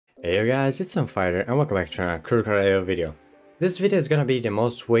Hey guys, it's Fighter and welcome back to another kirkaio video. This video is gonna be the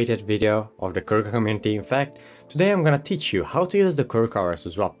most weighted video of the Kirka community. In fact, today I'm gonna teach you how to use the Kirka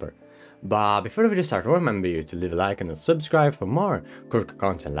versus Whopper. But before the video starts, remember you to leave a like and subscribe for more Kirka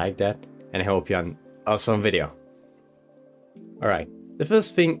content like that, and I hope you have an awesome video. Alright, the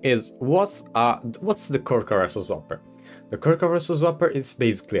first thing is what's the Kirka versus Whopper? The Kirka versus Whopper is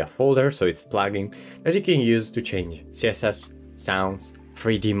basically a folder, so it's plugin that you can use to change CSS, sounds,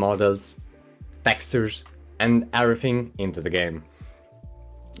 3D models, textures, and everything into the game.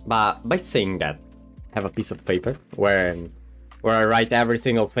 But by saying that, I have a piece of paper where I write every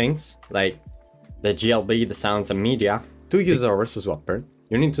single things, like the GLB, the sounds and media. To use our versus Whopper,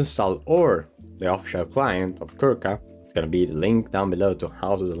 you need to install or the official client of Kirka. It's gonna be the link down below to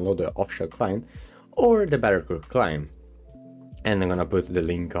how to download the official client, or the better Kirka client. And I'm gonna put the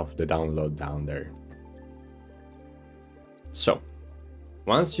link of the download down there. So,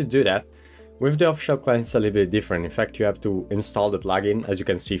 once you do that, with the official client it's a little bit different. In fact, you have to install the plugin, as you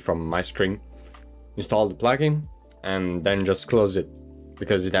can see from my screen. Install the plugin and then just close it,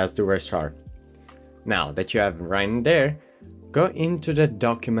 because it has to restart. Now that you have it right in there, go into the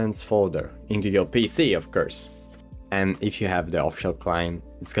documents folder, into your PC of course. And if you have the official client,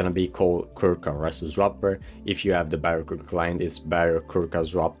 it's gonna be called Kirka versus Whopper. If you have the better Kirka client, it's better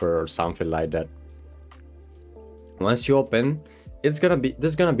Kirka's Whopper or something like that. Once you open, there's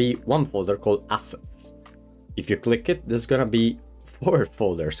gonna be one folder called assets. If you click it, there's gonna be 4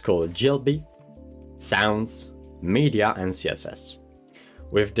 folders called GLB, sounds, media, and CSS.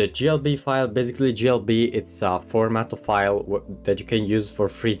 With the GLB file, basically GLB, it's a format of file that you can use for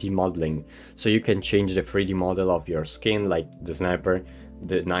 3D modeling. So you can change the 3D model of your skin, like the sniper,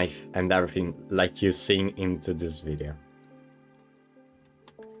 the knife, and everything like you're seeing into this video.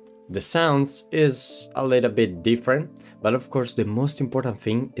 The sounds is a little bit different, but of course the most important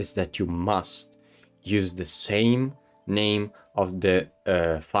thing is that you must use the same name of the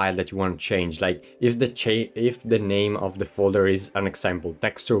file that you want to change. Like if the name of the folder is an example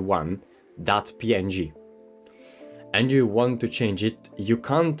texture1.png and you want to change it, you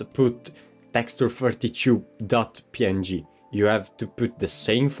can't put texture32.png. You have to put the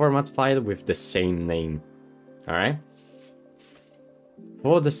same format file with the same name. All right.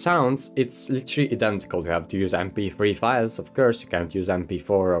 For the sounds, it's literally identical. You have to use MP3 files, of course. You can't use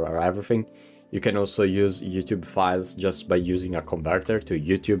MP4 or everything. You can also use YouTube files just by using a converter to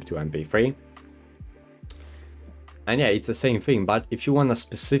YouTube to MP3. And yeah, it's the same thing, but if you want a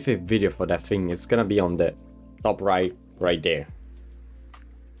specific video for that thing, it's gonna be on the top right there.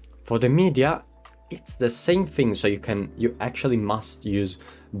 For the media, it's the same thing, so you actually must use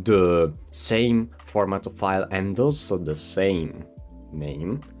the same format of file and also the same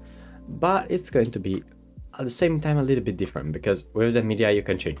name, but it's going to be at the same time a little bit different, because with the media you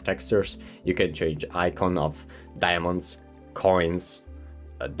can change textures, you can change icon of diamonds, coins,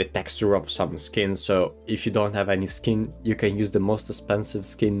 the texture of some skins. So if you don't have any skin, you can use the most expensive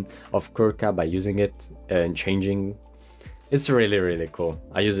skin of Kirka by using it and changing. It's really cool.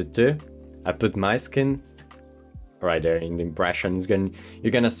 I use it too. I put my skin right there in the impression.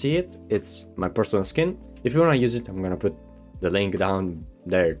 You're gonna see it. It's my personal skin. If you want to use it, I'm gonna put the link down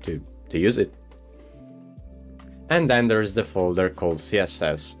there to use it. And then there's the folder called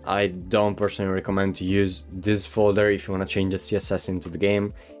CSS. I don't personally recommend to use this folder if you want to change the CSS into the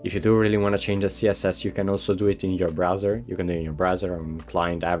game. If you do really want to change the CSS, you can also do it in your browser. You can do it in your browser, on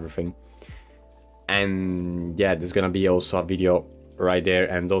client, everything. And yeah, there's gonna be also a video right there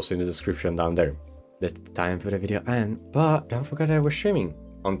and also in the description down there. The time for the video end, but don't forget that we're streaming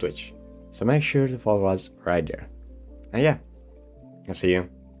on Twitch. So make sure to follow us right there. And yeah, I'll see you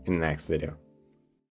in the next video.